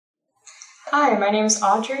Hi, my name is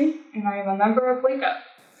Audrey, and I am a member of Wake Up.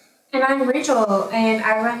 And I'm Rachel, and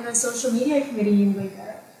I run the social media committee in Wake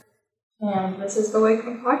Up. And this is the Wake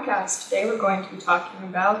Up podcast. Today we're going to be talking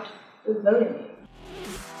about the voting age.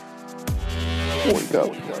 Wake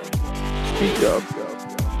Up, Speak Up,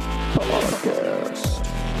 podcast.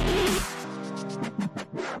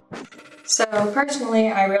 So personally,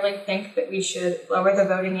 I really think that we should lower the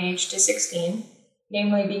voting age to 16,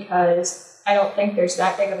 namely because I don't think there's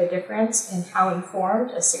that big of a difference in how informed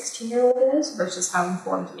a 16-year-old is versus how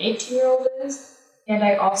informed an 18-year-old is. And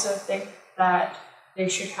I also think that they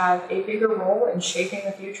should have a bigger role in shaping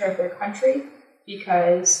the future of their country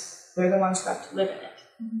because they're the ones who have to live in it.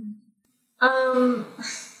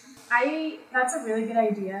 That's a really good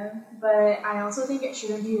idea, but I also think it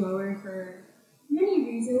shouldn't be lowered for many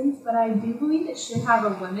reasons, but I do believe it should have a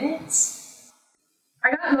limit. I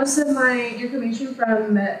got most of my information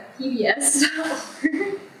from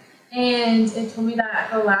PBS.org, and it told me that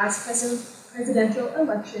the last presidential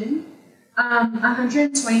election,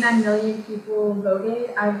 129 million people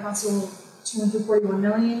voted out of a possible 241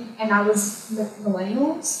 million, and that was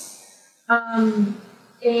millennials.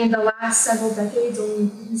 In the last several decades, only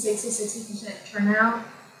 56 to 60% turnout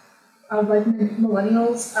of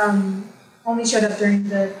millennials only showed up during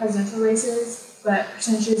the presidential races, but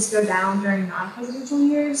percentages go down during non-presidential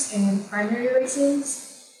years and primary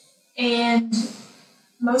races. And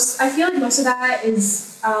I feel like most of that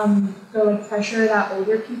is the pressure that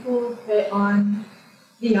older people put on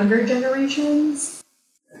the younger generations.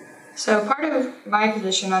 So part of my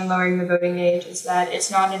position on lowering the voting age is that it's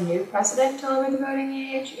not a new precedent to lower the voting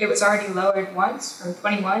age. It was already lowered once from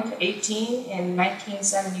 21 to 18 in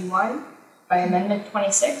 1971 by Amendment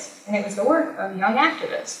 26, and it was the work of young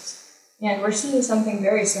activists. And we're seeing something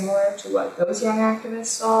very similar to what those young activists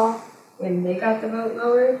saw when they got the vote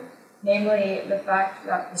lowered, namely the fact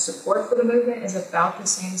that the support for the movement is about the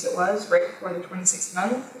same as it was right before the 26th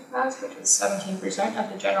Amendment was passed, which was 17% of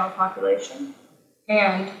the general population.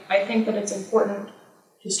 And I think that it's important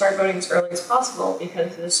to start voting as early as possible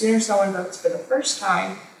because the sooner someone votes for the first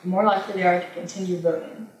time, the more likely they are to continue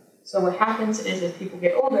voting. So what happens is as people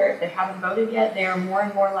get older, if they haven't voted yet, they are more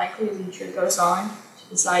and more likely as each year goes on to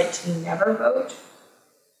decide to never vote.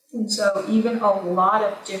 And so even a lot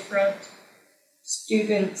of different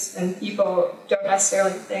students and people don't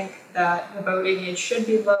necessarily think that the voting age should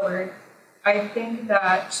be lowered. I think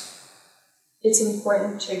that it's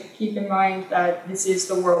important to keep in mind that this is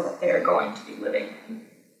the world that they are going to be living in.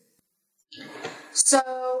 So,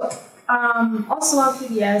 also on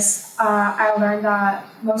PBS, I learned that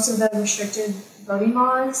most of the restricted voting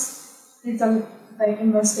laws in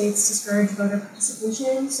most states discourage voter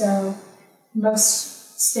participation. So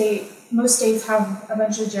most states have a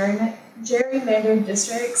bunch of gerrymandered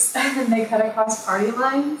districts, and they cut across party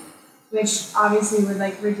lines, which obviously would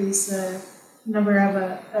reduce the number of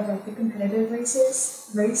the competitive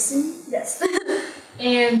racing, yes,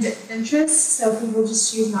 and interests. So people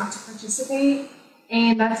just choose not to participate.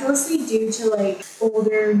 And that's mostly due to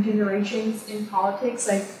older generations in politics,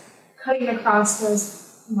 cutting across those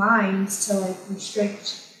lines to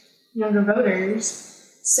restrict younger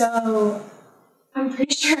voters. So I'm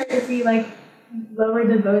pretty sure if we lower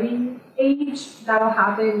the voting age, that'll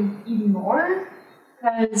happen even more.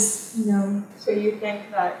 Because, So you think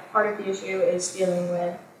that part of the issue is dealing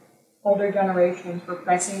with older generations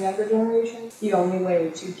repressing younger generations? The only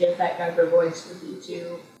way to get that younger voice would be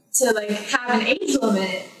to have an age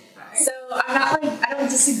limit. Right. So I don't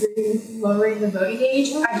disagree with lowering the voting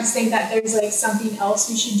age. I just think that there's something else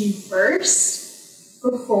we should do first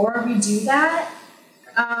before we do that.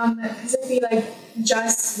 Because if we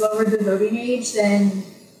just lower the voting age, then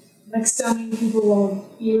so many people will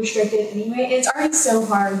be restricted anyway. And it's already so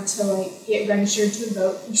hard to get registered to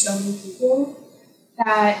vote for so many people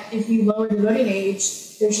that if you lower the voting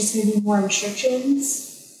age, there's just going to be more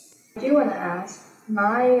restrictions. I do want to ask,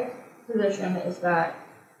 my position is that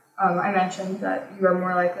I mentioned that you are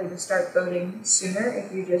more likely to start voting sooner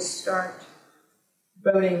if you just start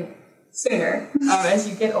voting sooner. As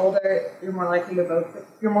you get older, you're more likely to vote.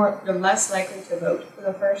 You're less likely to vote for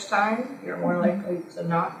the first time. You're more likely to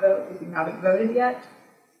not vote if you haven't voted yet.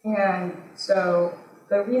 And so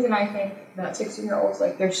the reason I think that 16-year-olds,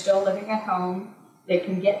 they're still living at home, they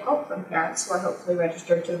can get help from parents who are hopefully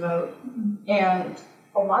registered to vote. And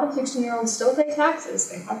a lot of 16-year-olds still pay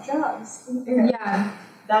taxes. They have jobs. Yeah.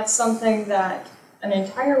 That's something that an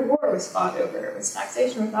entire war was fought over. It was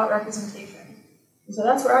taxation without representation. So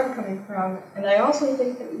that's where I'm coming from, and I also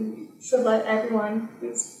think that we should let everyone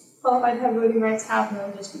who's qualified to have voting rights have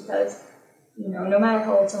them, just because, no matter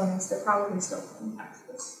how old someone is, they're probably still paying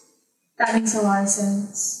taxes. That makes a lot of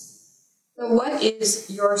sense. So what is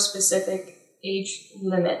your specific age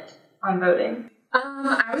limit on voting?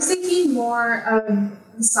 I was thinking more of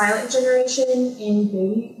the silent generation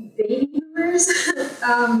and baby boomers.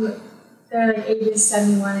 They're like ages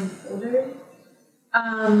 71 and older.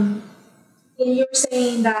 And you were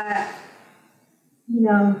saying that,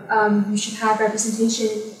 you should have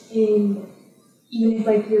representation in, even if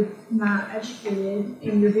like you're not educated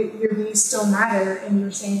and your views still matter, and you're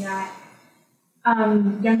saying that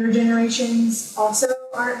younger generations also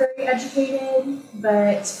aren't very educated,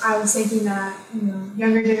 but I was thinking that,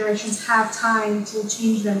 younger generations have time to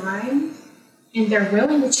change their mind, and they're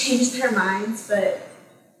willing to change their minds, but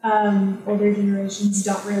older generations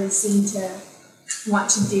don't really seem to want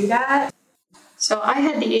to do that. So I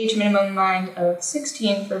had the age minimum in mind of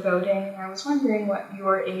 16 for voting, and I was wondering what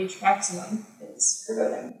your age maximum is for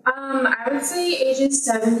voting. I would say ages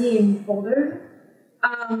 70 and older.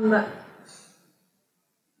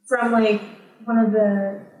 From like one of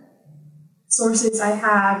the sources I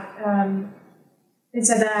have, it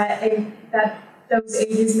said that those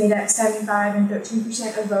ages made up 75 and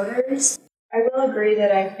 13% of voters. I will agree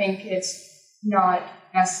that I think it's not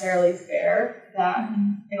necessarily fair that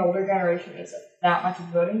an older generation is that much of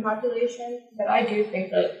the voting population, but I do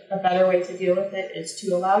think that a better way to deal with it is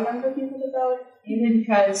to allow younger people to vote, even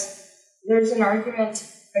because there's an argument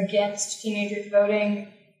against teenagers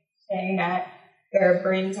voting, saying that their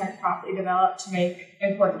brains aren't properly developed to make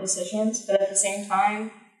important decisions, but at the same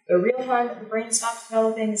time, the real time that the brain stops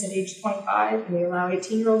developing is at age 25, and we allow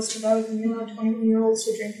 18-year-olds to vote, and we allow 21-year-olds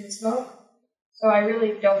to drink and smoke. So I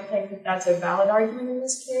really don't think that that's a valid argument in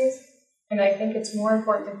this case, and I think it's more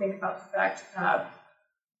important to think about the fact that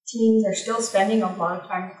teens are still spending a lot of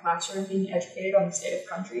time in the classroom being educated on the state of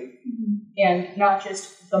country, and not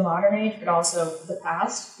just the modern age, but also the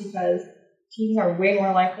past, because teens are way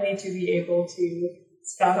more likely to be able to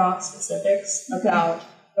spout off specifics about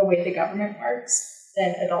the way the government works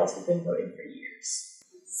than adults who've been voting for years.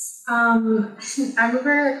 I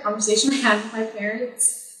remember a conversation I had with my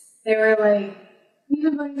parents. They were like, we've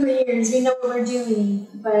been voting for years, we know what we're doing,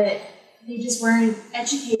 but they just weren't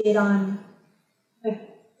educated on like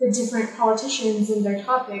the different politicians and their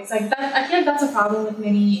topics. Like that, I feel like that's a problem with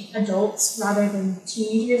many adults rather than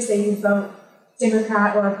teenagers. They vote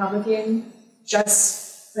Democrat or Republican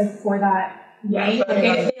just like for that name.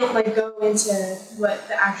 They don't like go into what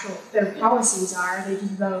their policies are. They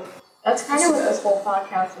just vote. That's kind of what this whole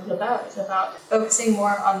podcast is about. It's about focusing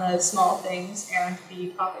more on the small things and the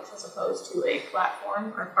topics as opposed to a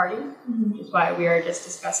platform or party, which is why we are just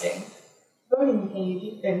discussing voting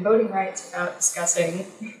age and voting rights without discussing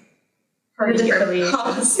party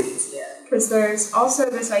affiliations. Because there's also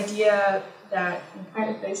this idea that, and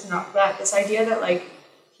kind of based off that, this idea that like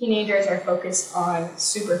teenagers are focused on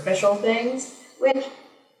superficial things, which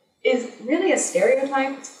is really a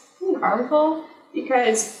stereotype. It's really harmful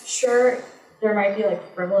because sure, there might be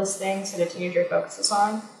like frivolous things that a teenager focuses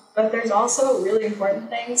on, but there's also really important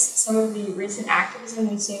things. Some of the recent activism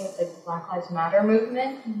we've seen with the Black Lives Matter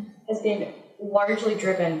movement has been largely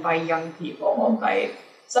driven by young people, by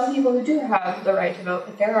some people who do have the right to vote,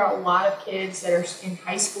 but there are a lot of kids that are in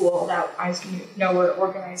high school that I know were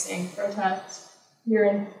organizing protests. Here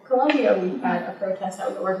in Columbia, we had a protest that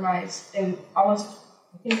was organized in almost,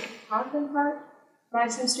 I think, half in part by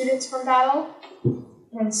some students from Battle.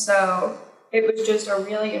 And so it was just a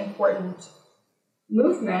really important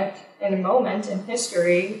movement and a moment in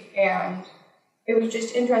history, and it was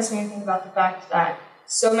just interesting to think about the fact that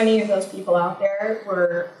so many of those people out there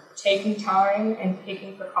were taking time and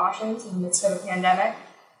taking precautions in the midst of a pandemic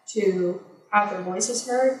to have their voices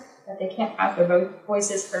heard, that they can't have their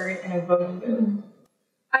voices heard in a voting booth.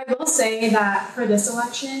 I will say that for this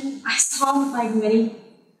election, I saw like many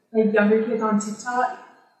like younger kids on TikTok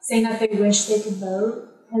saying that they wish they could vote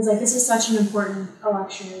because like this is such an important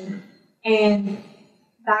election, and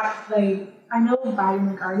that like I know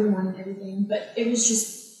Biden already won and everything, but it was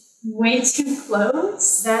just way too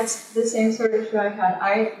close. That's the same sort of issue I had.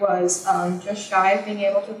 I was just shy of being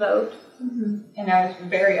able to vote, and I was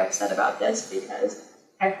very upset about this because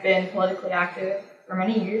I've been politically active for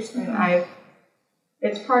many years, and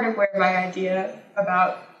it's part of where my idea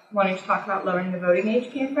about wanting to talk about lowering the voting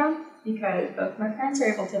age came from, because both my parents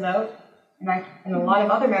are able to vote, and a lot of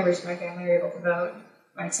other members of my family are able to vote.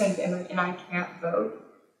 My extended family and I can't vote.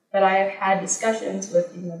 But I have had discussions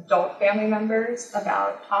with even adult family members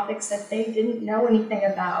about topics that they didn't know anything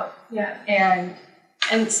about. Yeah. And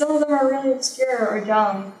some of them are really obscure or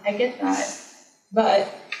dumb. I get that.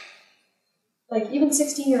 But like even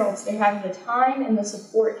 16-year-olds, they have the time and the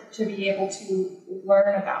support to be able to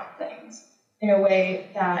learn about things in a way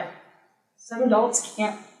that some adults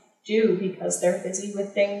can't do because they're busy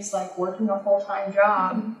with things like working a full-time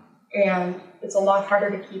job, and it's a lot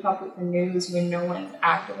harder to keep up with the news when no one's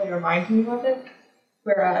actively reminding you of it.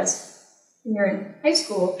 Whereas when you're in high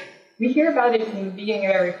school, we hear about it in the beginning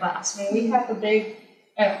of every class. When we have a big,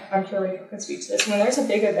 and I'm sure Rachel could speak to this, when there's a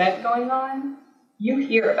big event going on, you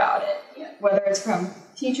hear about it, whether it's from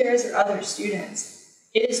teachers or other students.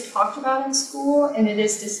 It is talked about in school, and it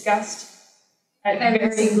is discussed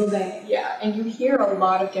Every single day. Yeah, and you hear a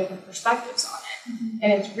lot of different perspectives on it. Mm-hmm.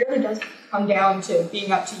 And it really does come down to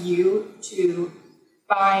being up to you to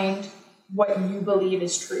find what you believe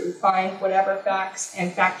is true, find whatever facts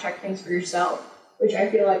and fact check things for yourself, which I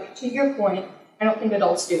feel like, to your point, I don't think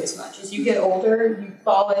adults do as much. As you get older, you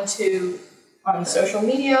fall into on social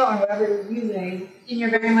media, on whatever you're using. And you're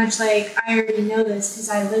very much like, I already know this because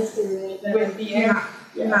I lived through it, but with the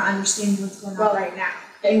you're not understanding what's going on right now.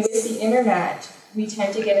 And with the internet, we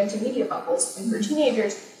tend to get into media bubbles. And for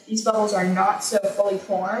teenagers, these bubbles are not so fully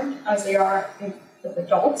formed as they are with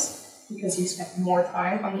adults because you spend more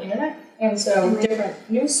time on the internet. And so different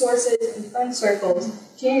news sources and friend circles,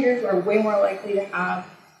 teenagers are way more likely to have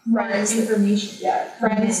friends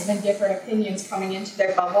and different opinions coming into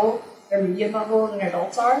their bubble, their media bubble, than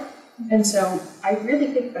adults are. And so I really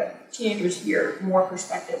think that teenagers hear more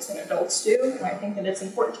perspectives than adults do, and I think that it's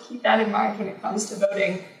important to keep that in mind when it comes to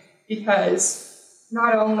voting, because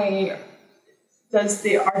not only does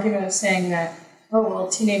the argument of saying that, oh, well,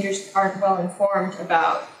 teenagers aren't well informed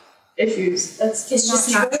about issues, that's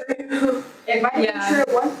just not true. It might be true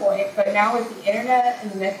at one point, but now with the internet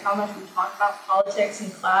and with how much we talk about politics in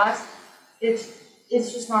class, it's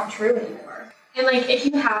just not true anymore. And like, if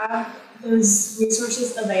you have those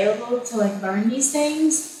resources available to like learn these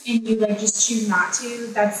things and you like just choose not to,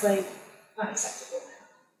 that's like unacceptable now.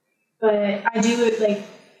 But I do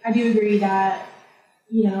agree that,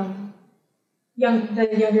 you know,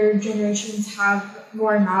 the younger generations have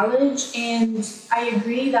more knowledge, and I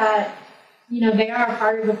agree that, you know, they are a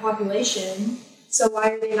part of the population, so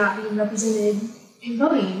why are they not being represented in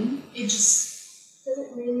voting? It just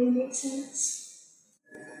doesn't really make sense.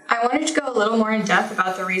 I wanted to go a little more in depth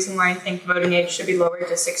about the reason why I think voting age should be lowered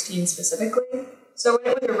to 16 specifically. So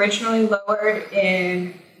when it was originally lowered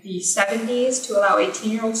in the 70s to allow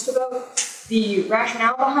 18-year-olds to vote, the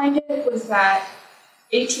rationale behind it was that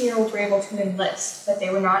 18-year-olds were able to enlist, but they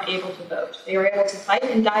were not able to vote. They were able to fight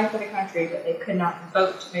and die for the country, but they could not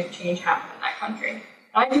vote to make change happen in that country.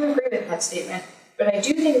 I do agree with that statement, but I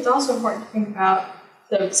do think it's also important to think about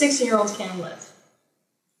so 16-year-olds can enlist.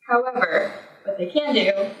 However, what they can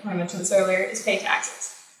do, I mentioned this earlier, is pay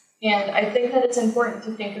taxes. And I think that it's important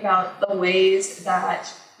to think about the ways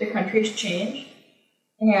that the country's changed.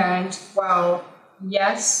 And while,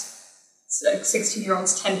 yes,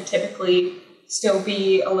 16-year-olds tend to typically still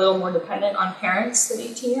be a little more dependent on parents than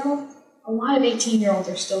 18-year-olds, a lot of 18-year-olds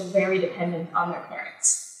are still very dependent on their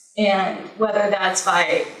parents. And whether that's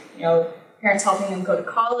by, you know, parents helping them go to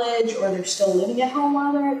college or they're still living at home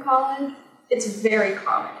while they're at college, it's very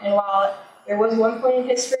common. And while there was one point in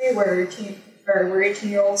history where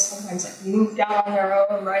 18-year-olds sometimes like moved out on their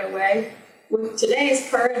own right away, with today's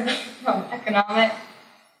current economic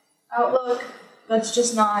outlook, that's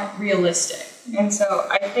just not realistic. And so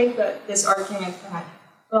I think that this argument that,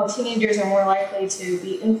 well, teenagers are more likely to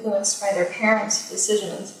be influenced by their parents'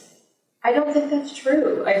 decisions, I don't think that's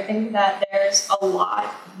true. I think that there's a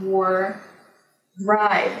lot more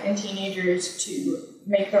drive in teenagers to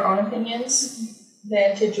make their own opinions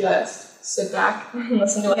than to just sit back and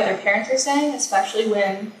listen to what their parents are saying, especially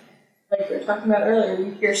when, like we were talking about earlier,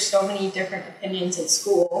 you hear so many different opinions at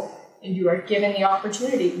school and you are given the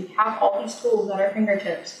opportunity. We have all these tools at our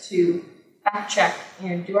fingertips to fact check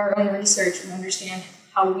and do our own research and understand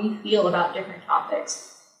how we feel about different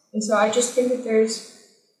topics. And so I just think that there's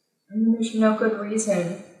no good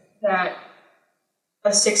reason that a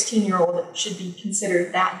 16-year-old should be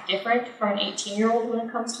considered that different from an 18-year-old when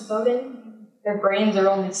it comes to voting. Their brains are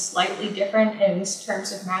only slightly different in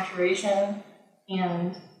terms of maturation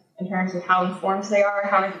and in terms of how informed they are,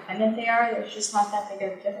 how independent they are. There's just not that big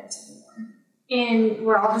of a difference anymore. And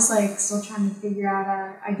we're all just like still trying to figure out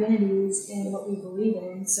our identities and what we believe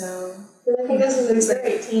in. So I think this is they're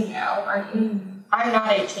 18 now, aren't you? I'm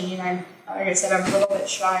not 18. Like I said, I'm a little bit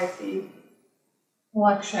shy of the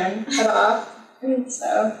election cutoff.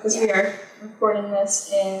 So because we are recording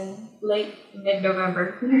this in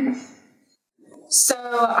mid-November. So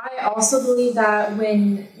I also believe that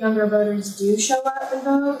when younger voters do show up and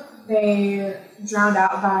vote, they're drowned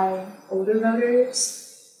out by older voters.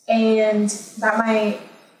 And that might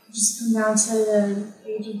just come down to the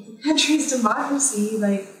age of the country's democracy.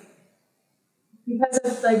 Like, because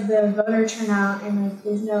of like the voter turnout and like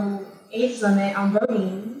there's no age limit on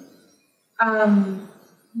voting,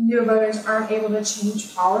 new voters aren't able to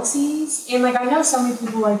change policies. And like I know so many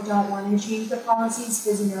people like don't want to change the policies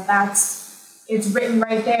because it's written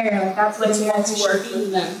right there. Like that's what America should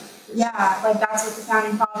be. them. Yeah, like that's what the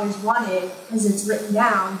founding fathers wanted because it's written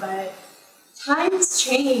down. But times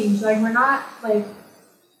change. Like we're not like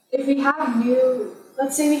if we have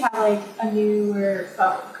let's say we have like a newer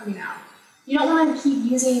phone coming out. You don't want to keep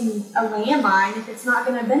using a landline if it's not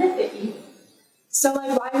going to benefit you. So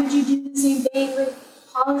like why would you do the same thing with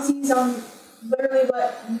policies on literally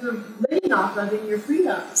what you're living off of in your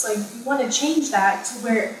freedoms? Like you want to change that to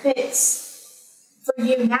where it fits for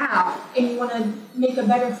you now, and you want to make a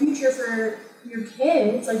better future for your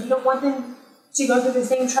kids. Like you don't want them to go through the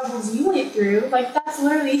same troubles you went through. Like that's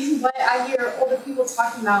literally what I hear older people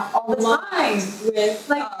talking about all the time. With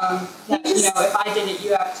like that, if I did it,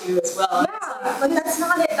 you have to as well. Yeah, like that's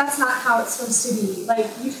not it. That's not how it's supposed to be. Like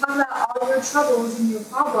you talk about all your troubles and your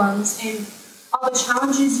problems and all the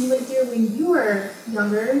challenges you went through when you were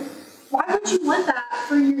younger. Why would you want that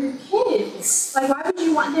for your kids? Like why would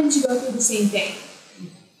you want them to go through the same thing?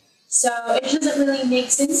 So it doesn't really make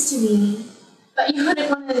sense to me, but you wouldn't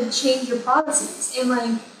want to change your policies. And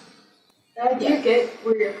like, I do get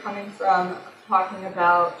where you're coming from, talking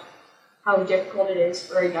about how difficult it is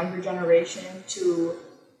for a younger generation to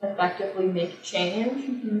effectively make change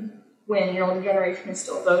when an older generation is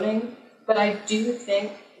still voting. But I do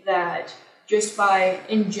think that just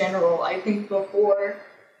in general, I think before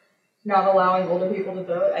not allowing older people to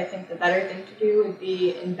vote, I think the better thing to do would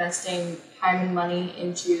be investing time and money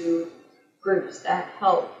into groups that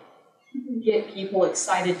help get people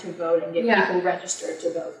excited to vote and get people registered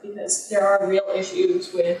to vote, because there are real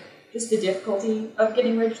issues with just the difficulty of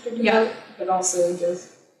getting registered to vote, but also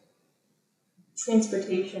just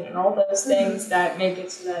transportation and all those things that make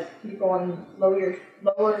it so that people in lower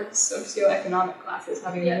socioeconomic classes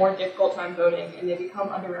having a more difficult time voting, and they become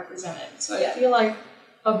underrepresented. So I feel like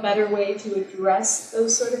a better way to address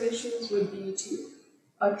those sort of issues would be to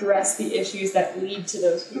address the issues that lead to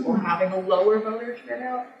those people having a lower voter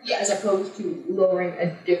turnout, as opposed to lowering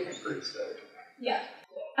a different group's voter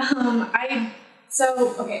turnout.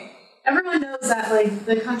 Okay. Everyone knows that like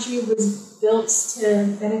the country was built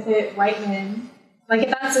to benefit white men. Like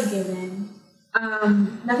that's a given.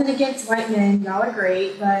 Nothing against white men, y'all are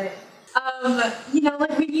great, but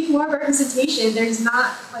like we need more representation. There's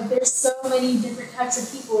so many different types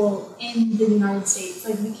of people in the United States.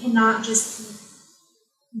 Like we cannot just keep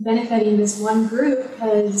benefiting this one group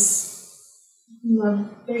because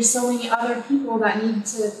there's so many other people that need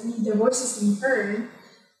their voices to be heard.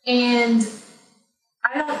 And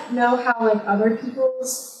I don't know how like other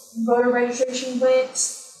people's voter registration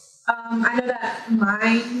went. I know that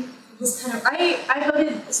mine was kind of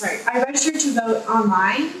I registered to vote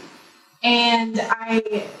online, and I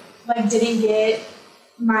didn't get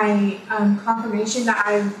my confirmation that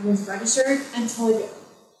I was registered until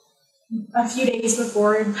a few days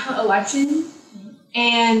before the election.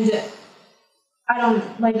 And I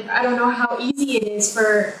don't know how easy it is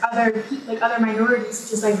for other minorities,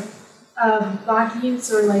 such as Black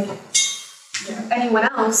youths or anyone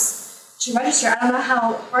else to register. I don't know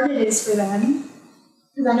how hard it is for them,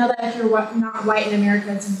 because I know that if you're not white in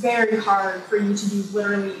America, it's very hard for you to do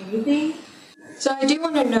literally anything. So I do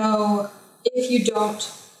want to know, if you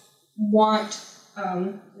don't want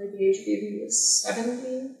the age of maybe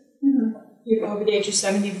 70, people over the age of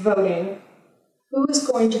 70 voting, who is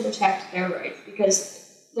going to protect their rights?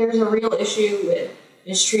 Because there's a real issue with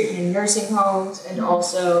mistreatment in nursing homes, and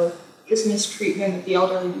also just mistreatment of the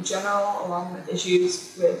elderly in general, along with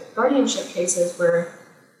issues with guardianship cases where,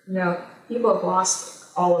 people have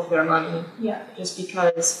lost all of their money just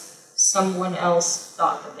because someone else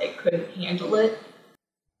thought that they couldn't handle it.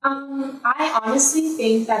 I honestly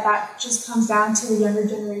think that just comes down to the younger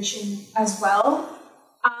generation as well.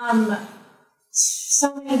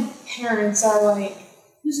 So many parents are like,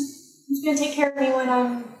 who's going to take care of me when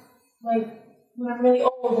I'm really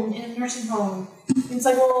old and in a nursing home? And it's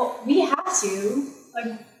like, well, we have to.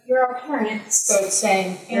 You're our parents. So you're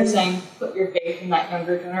saying put your faith in that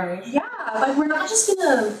younger generation. Yeah, we're not just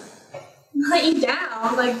gonna let you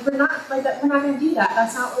down. We're not gonna do that.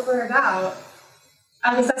 That's not what we're about.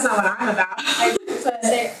 At least that's not what I'm about.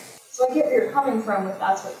 So I get where you're coming from with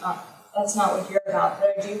that's not what you're about.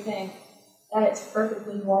 But I do think that it's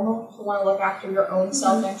perfectly normal to want to look after your own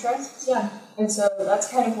self-interest. Yeah. And so that's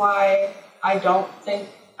kind of why I don't think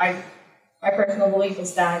my personal belief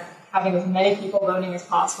is that having as many people voting as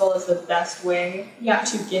possible is the best way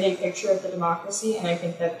to get a picture of the democracy. And I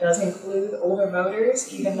think that does include older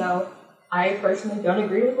voters, even though I personally don't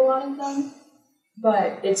agree with a lot of them,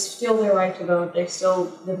 but it's still their right to vote. They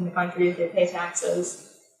still live in the country, they pay taxes.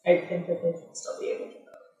 I think that they should still be able to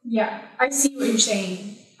vote. Yeah, I see what you're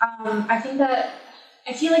saying. I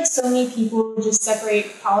feel like so many people just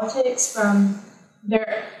separate politics from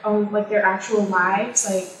their own, like their actual lives.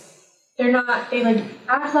 Like they like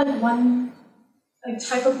act like one like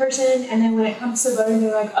type of person, and then when it comes to voting,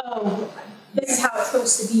 they're like, oh, this is how it's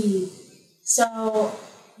supposed to be. So,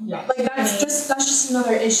 Yeah, like that's just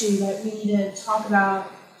another issue that we need to talk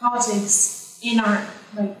about politics in our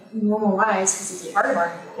like normal lives because it's part of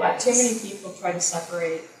our normal yeah. lives. Too many people try to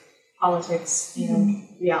separate politics and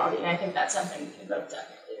reality, and I think that's something we can both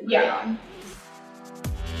definitely agree on.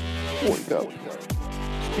 Wake up.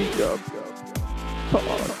 Speak up.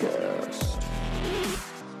 Podcast.